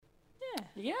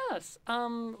Yes.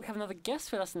 We have another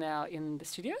guest with us now in the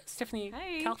studio, Stephanie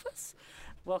Hey. Kalfas.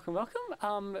 Welcome, welcome.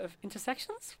 Of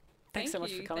Intersections. Thanks so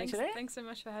much for coming today. Thanks so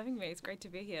much for having me. It's great to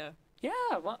be here. Yeah,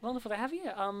 wonderful to have you.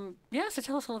 So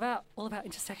tell us all about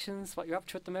Intersections, what you're up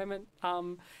to at the moment.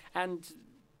 And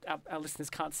our listeners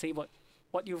can't see what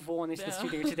you've worn into the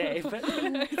studio today, but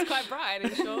it's quite bright,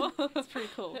 I'm sure. It's pretty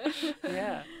cool.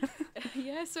 Yeah.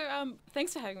 So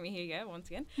thanks for having me here, once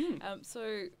again.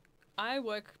 So I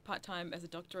work part-time as a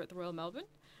doctor at the Royal Melbourne,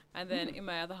 and then in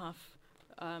my other half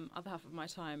of my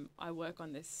time, I work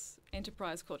on this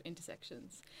enterprise called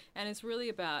Intersections. And it's really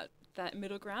about that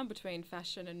middle ground between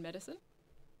fashion and medicine,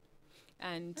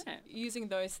 and using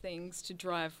those things to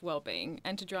drive well-being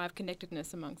and to drive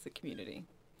connectedness amongst the community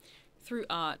through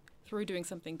art, through doing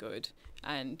something good,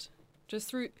 and just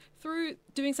through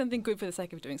doing something good for the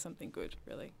sake of doing something good,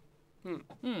 really.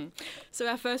 So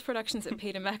our first production's at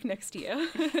Peter Mac next year,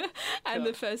 and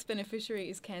the first beneficiary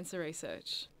is cancer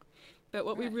research. But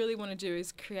what we really want to do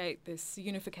is create this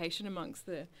unification amongst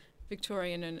the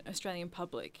Victorian and Australian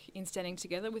public in standing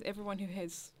together with everyone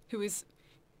who is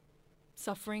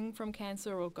suffering from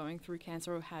cancer or going through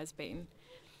cancer or has been.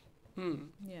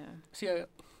 Yeah. So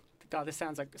God, this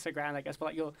sounds like so grand, I guess. But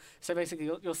like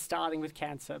you're starting with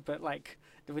cancer, but like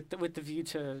with the view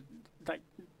to like.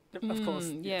 Of course,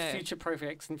 future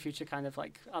projects and future kind of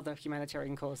like other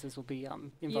humanitarian causes will be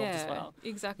involved as well.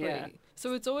 Exactly. Yeah.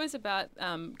 So it's always about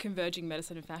converging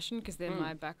medicine and fashion because they're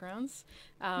my backgrounds,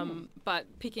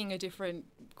 but picking a different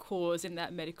cause in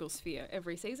that medical sphere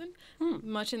every season,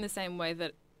 much in the same way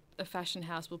that a fashion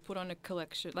house will put on a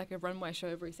collection, like a runway show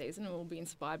every season, and will be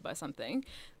inspired by something.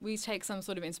 We take some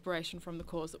sort of inspiration from the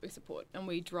cause that we support, and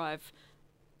we drive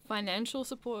financial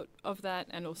support of that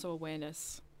and also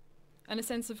awareness. And a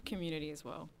sense of community as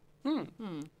well. Yeah,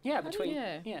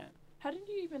 How did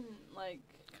you even, like,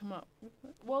 come up with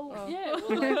that? Well, yes,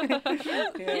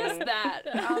 that.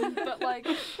 But, like,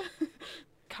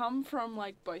 come from,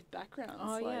 like, both backgrounds.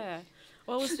 Oh, yeah.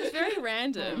 Well, it was just very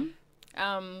random.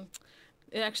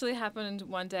 It actually happened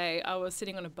one day. I was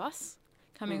sitting on a bus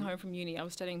coming home from uni. I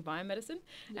was studying biomedicine.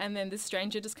 And then this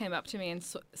stranger just came up to me and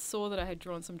saw that I had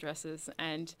drawn some dresses,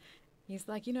 and he's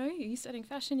like, you're studying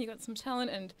fashion, you got some talent.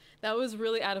 And that was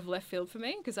really out of left field for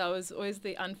me because I was always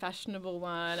the unfashionable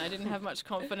one. I didn't have much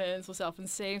confidence or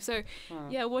self-esteem. So,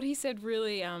 what he said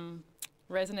really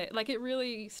resonated. Like, it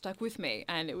really stuck with me.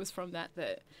 And it was from that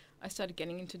I started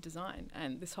getting into design.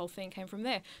 And this whole thing came from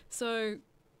there. So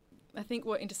I think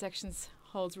what Intersections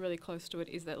holds really close to it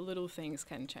is that little things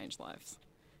can change lives.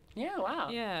 Yeah, wow.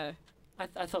 Yeah.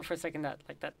 I thought for a second that,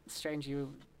 like, that stranger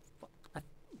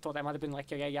thought that might have been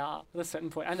like Yaya at a certain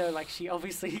point. I know, like, she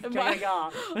obviously Yaya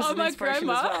was an my inspiration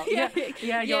grandma. as well.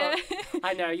 Yeah.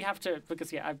 I know you have to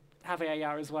because I have a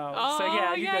Yaya as well. Oh, so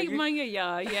my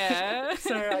Yaya, yeah.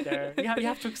 So I know you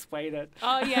have to explain it.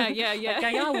 Oh yeah. Like,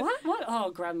 Yaya, what? Oh,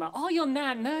 grandma. Oh, your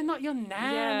nan. No, not your nan.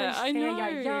 Yeah, I know.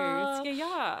 Yaya. It's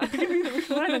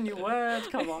Yaya. Learn a new word.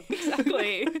 Come on.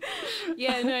 Exactly.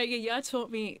 Yeah, no, Yaya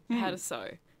taught me how to sew.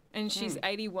 And she's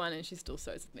 81 and she still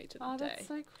sews with me to this day. That's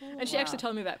so cool. And she actually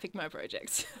told me about Pick My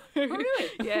projects. Oh, really?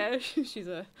 Yeah, she's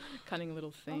a cunning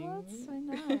little thing. Oh, that's so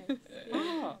nice.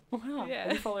 Oh, wow. Yeah.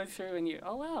 And you followed through and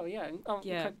oh, wow,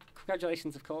 yeah.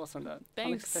 Congratulations, of course, on the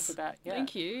success of that. Yeah.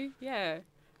 Thank you. Yeah.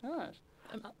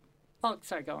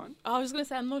 Sorry, go on. I was going to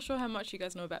say, I'm not sure how much you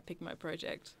guys know about Pick My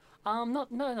project. Not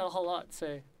a whole lot.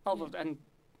 So, and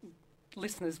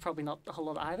listeners probably not a whole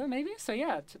lot either, maybe. So,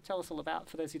 tell us all about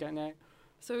for those who don't know.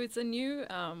 So it's a new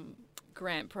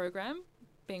grant program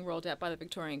being rolled out by the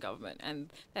Victorian government, and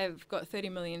they've got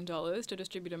 $30 million to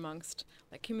distribute amongst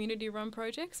like community-run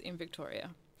projects in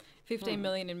Victoria. 15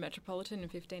 million in metropolitan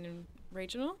and 15 in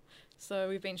regional. So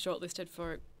we've been shortlisted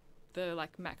for the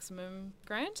like maximum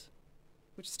grant,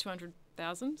 which is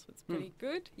 200,000. So it's pretty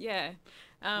good.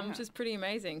 Which is pretty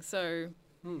amazing. So.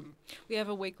 We have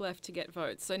a week left to get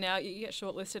votes. So now you get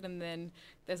shortlisted, and then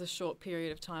there's a short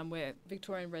period of time where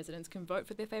Victorian residents can vote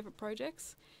for their favourite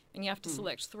projects, and you have to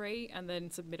select 3 and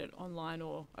then submit it online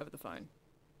or over the phone.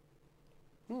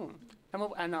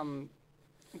 And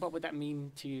what would that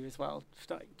mean to you as well,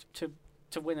 to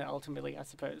win it ultimately, I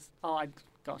suppose?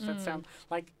 Gosh, that sounds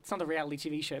like it's not a reality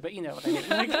TV show, but you know what I mean.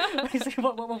 Like,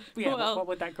 what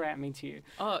would that grant mean to you?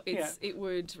 It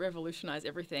would revolutionise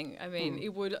everything. I mean,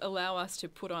 it would allow us to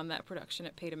put on that production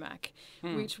at Peter Mac,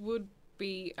 which would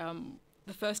be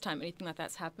the first time anything like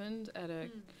that's happened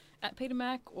at Peter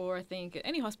Mac, or I think at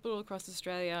any hospital across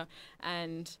Australia,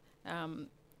 and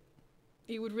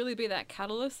it would really be that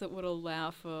catalyst that would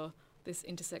allow for this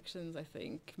Intersections, I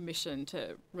think, mission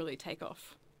to really take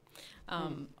off.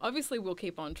 Obviously, we'll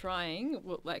keep on trying,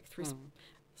 through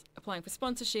applying for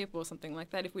sponsorship or something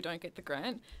like that if we don't get the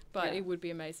grant. But it would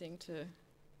be amazing to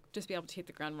just be able to hit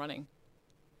the ground running.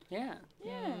 Yeah.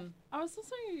 Yeah. I was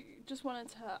also just wanted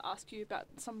to ask you about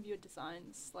some of your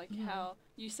designs, like how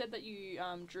you said that you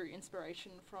drew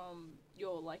inspiration from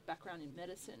your like background in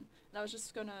medicine, and I was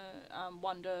just gonna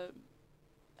wonder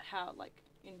how, like,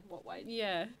 in what way?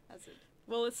 Yeah. Has it?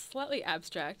 Well, it's slightly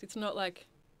abstract. It's not like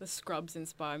the scrubs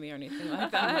inspire me or anything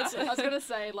like that. I was gonna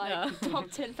say like top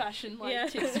 10 fashion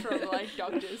tips from like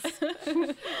doctors,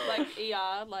 like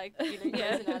ER, like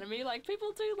Grey's Anatomy. Like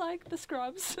people do like the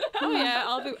scrubs. Oh yeah,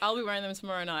 I'll be wearing them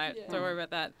tomorrow night. Yeah. Don't worry about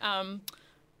that.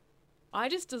 I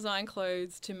just design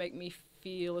clothes to make me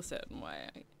feel a certain way.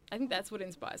 I think that's what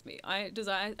inspires me. I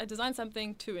design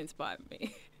something to inspire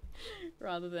me,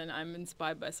 rather than I'm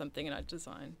inspired by something and I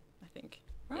design. I think.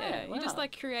 Right, Yeah, wow. you just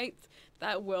like create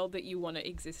that world that you want to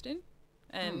exist in,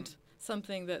 and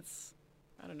something that's,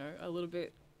 I don't know, a little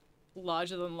bit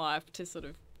larger than life to sort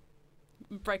of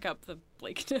break up the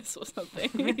bleakness or something.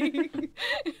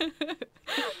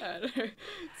 I don't know.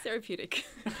 Therapeutic.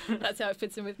 That's how it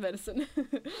fits in with medicine.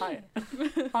 Hi.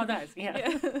 Oh, nice.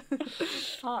 Yeah.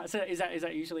 So is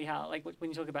that usually how, like, when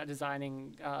you talk about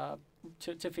designing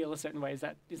to feel a certain way, is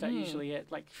that usually it?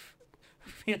 Like,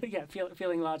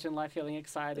 feeling larger than life, feeling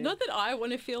excited. Not that I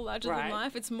want to feel larger than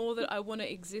life. It's more that I want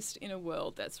to exist in a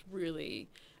world that's really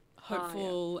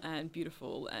hopeful and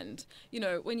beautiful. And,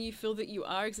 when you feel that you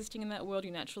are existing in that world, you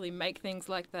naturally make things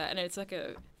like that. And it's like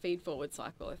a feed-forward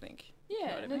cycle, I think. Yeah, You and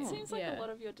know what I mean? it seems like a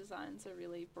lot of your designs are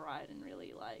really bright and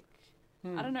really, like,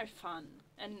 I don't know, fun.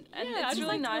 And I it's just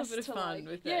really like to have a nice bit of to, fun like,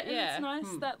 with yeah, it. and Yeah. it's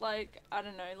nice that, like, I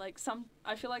don't know, like,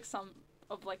 I feel like some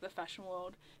of, like, the fashion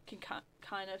world can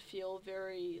kind of feel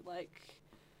very, like,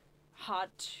 hard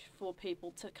for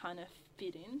people to kind of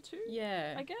fit into,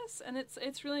 Yeah. I guess. And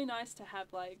it's really nice to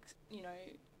have, like,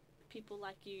 people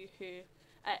like you who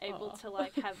are able to,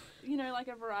 like, have, like,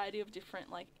 a variety of different,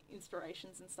 like,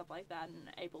 inspirations and stuff like that,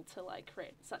 and able to, like,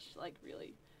 create such, like,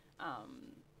 really,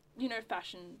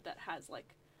 fashion that has,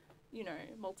 like,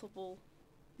 multiple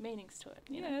meanings to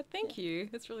it. Thank you.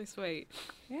 That's really sweet.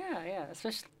 Yeah.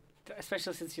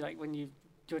 Especially since when you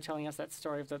were telling us that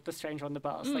story of the stranger on the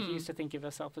bus, like, you used to think of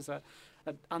yourself as an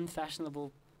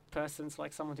unfashionable person, so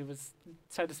like someone who was,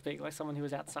 so to speak, like someone who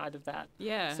was outside of that.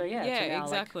 Yeah. So to now,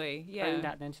 exactly. Like, bring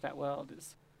that into that world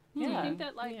is. Do you think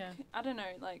that, like, I don't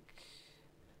know, like,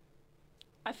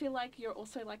 I feel like you're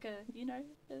also like a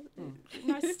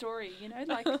nice story,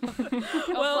 like,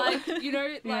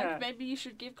 maybe you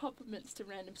should give compliments to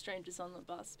random strangers on the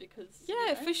bus because.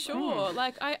 Yeah, for sure.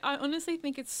 Like, I honestly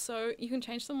think it's so, you can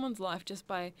change someone's life just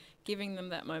by giving them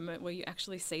that moment where you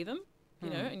actually see them,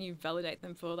 and you validate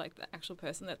them for, like, the actual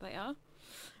person that they are,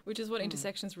 which is what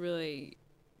Intersections really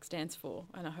stands for,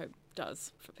 and I hope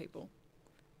does for people.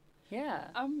 Yeah.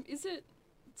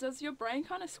 Does your brain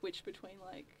kind of switch between,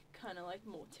 like, kind of like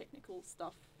more technical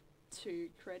stuff to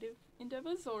creative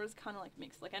endeavors, or is kind of like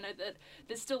mixed? Like, I know that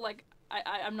there's still, like,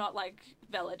 I'm not, like,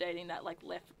 validating that, like,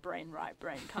 left brain, right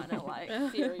brain kind of, like,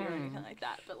 theory or anything like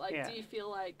that, but, like, do you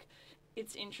feel like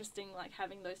it's interesting, like,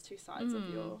 having those two sides of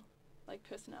your, like,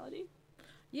 personality?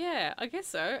 Yeah, I guess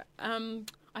so.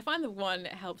 I find the one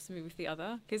helps me with the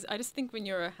other, because I just think when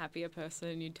you're a happier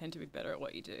person, you tend to be better at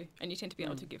what you do, and you tend to be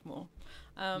able to give more.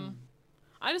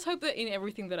 I just hope that in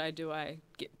everything that I do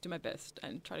do my best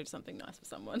and try to do something nice for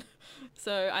someone.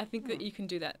 So I think that you can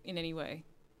do that in any way,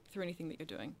 through anything that you're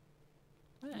doing.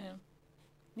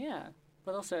 Yeah.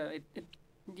 But also, it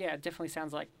definitely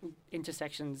sounds like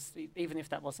Intersections, even if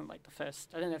that wasn't, like, the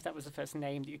first, I don't know if that was the first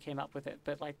name that you came up with it,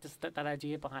 but, like, just that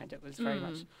idea behind it was very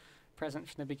much present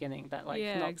from the beginning. That, like,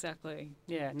 exactly.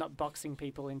 Yeah, not boxing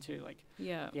people into, like,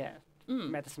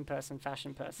 medicine person,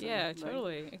 fashion person. Yeah, like,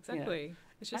 totally. Exactly.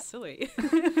 It's just silly.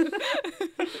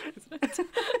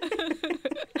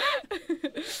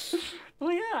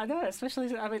 Well, yeah, I know.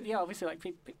 Especially, I mean, obviously, like,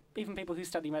 even people who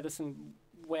study medicine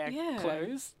wear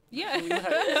clothes. Yeah.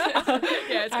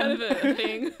 It's kind of a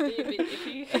thing. Be a bit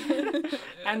iffy.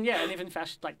 And even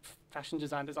fashion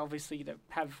designers obviously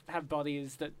have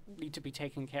bodies that need to be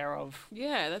taken care of.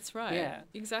 Yeah, that's right. Yeah,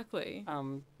 exactly.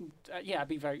 I'd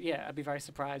be very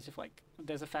surprised if, like,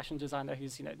 there's a fashion designer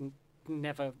who's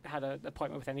never had an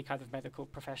appointment with any kind of medical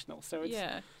professional. So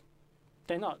it's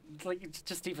they're not, like, it's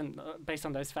just even based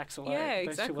on those facts alone. Yeah,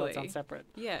 those two worlds aren't separate.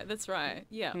 Yeah, that's right.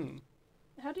 Yeah.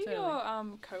 How do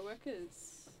your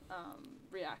co-workers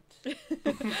react?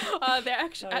 They're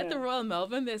actually at the Royal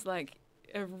Melbourne. There's, like,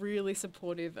 a really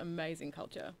supportive, amazing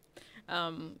culture.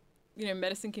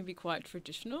 Medicine can be quite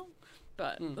traditional,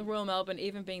 but the Royal Melbourne,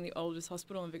 even being the oldest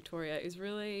hospital in Victoria, is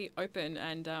really open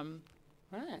and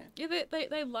Right. Yeah,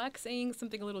 they like seeing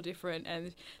something a little different,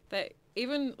 and they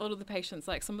even a lot of the patients,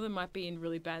 like some of them might be in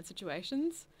really bad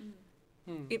situations.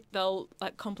 They'll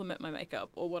like compliment my makeup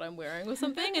or what I'm wearing or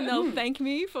something, and they'll thank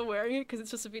me for wearing it because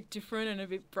it's just a bit different and a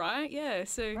bit bright. Yeah,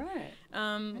 so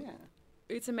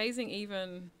it's amazing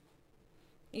even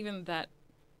that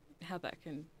how that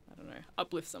can, I don't know,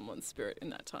 uplift someone's spirit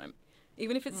in that time,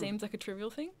 even if it seems like a trivial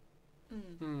thing.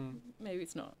 Maybe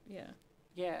it's not.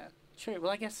 Yeah, true.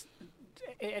 Well, I guess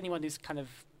anyone who's kind of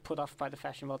put off by the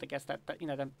fashion world, I guess that you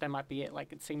know, that might be it.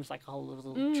 Like, it seems like a whole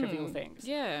little trivial things.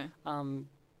 Yeah.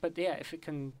 But yeah, if it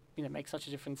can, you know, make such a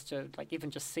difference to, like,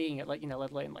 even just seeing it, like, you know, let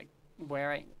alone like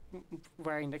wearing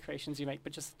the creations you make,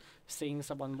 but just seeing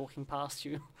someone walking past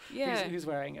you who's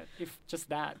wearing it, if just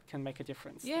that can make a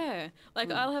difference. Yeah.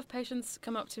 Like, I'll have patients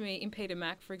come up to me in Peter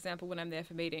Mac, for example, when I'm there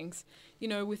for meetings, you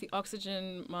know, with the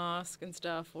oxygen mask and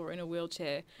stuff, or in a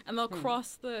wheelchair, and they'll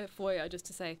cross the foyer just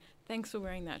to say, thanks for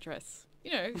wearing that dress.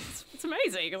 You know, it's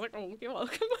amazing. I was like, oh, you're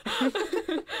welcome.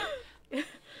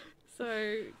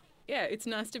 So, yeah, it's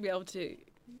nice to be able to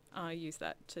use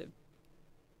that to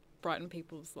brighten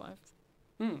people's lives.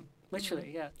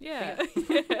 Literally, yeah. Yeah.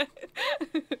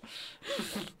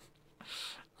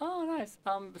 Oh, nice.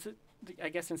 So I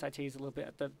guess since I teased a little bit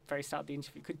at the very start of the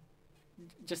interview,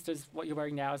 just as what you're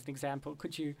wearing now as an example,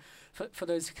 could you, for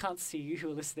those who can't see you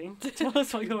who are listening, tell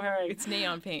us what you're wearing? It's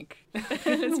neon pink.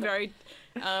 It's very,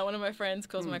 one of my friends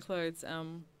calls my clothes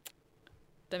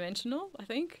dimensional, I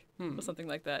think, or something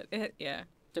like that. Yeah.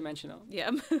 Dimensional. Yeah.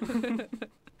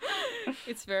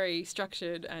 It's very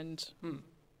structured and,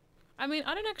 I mean,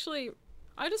 I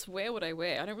just wear what I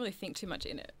wear. I don't really think too much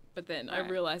in it. But then I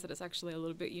realise that it's actually a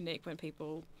little bit unique when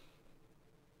people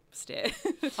stare.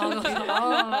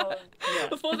 Yeah.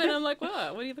 Before then, I'm like,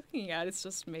 wow, what are you looking at? It's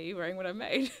just me wearing what I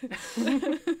made.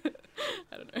 I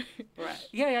don't know. Right.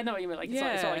 Yeah, I know what you mean. Like,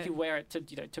 it's not like you wear it to,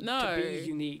 you know, to be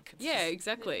unique. It's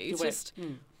exactly. It's just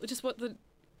what the...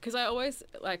 Because I always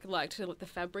like to let the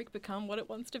fabric become what it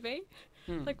wants to be.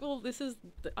 Like, well,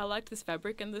 I liked this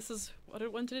fabric and this is what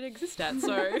it wanted to exist at,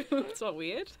 so it's not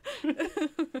weird.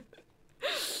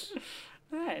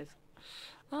 Nice.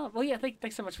 Oh, well, yeah,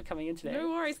 thanks so much for coming in today.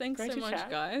 No worries. Thanks Great so much, chat.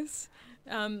 guys.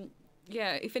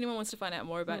 If anyone wants to find out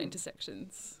more about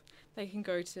intersections, they can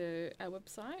go to our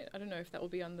website. I don't know if that will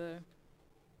be on the...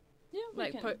 Yeah,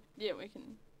 we can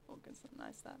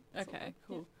organise that. Okay,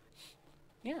 cool.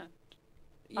 Yeah.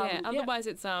 Otherwise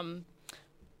it's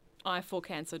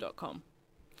i4cancer.com,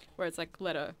 where it's like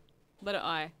letter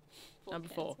I, number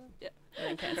 4. Yeah.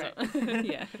 And then cancer.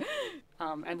 Yeah.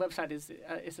 And website is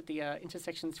it the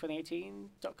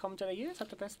intersections2018.com.au? Is that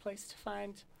the best place to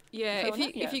find? Yeah,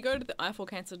 if you go to the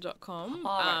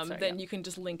i4cancer.com, then you can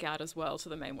just link out as well to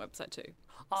the main website too.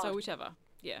 So whichever.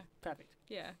 Yeah. Perfect.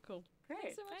 Yeah, cool. Great.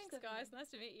 Thanks, guys. Nice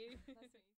to meet you.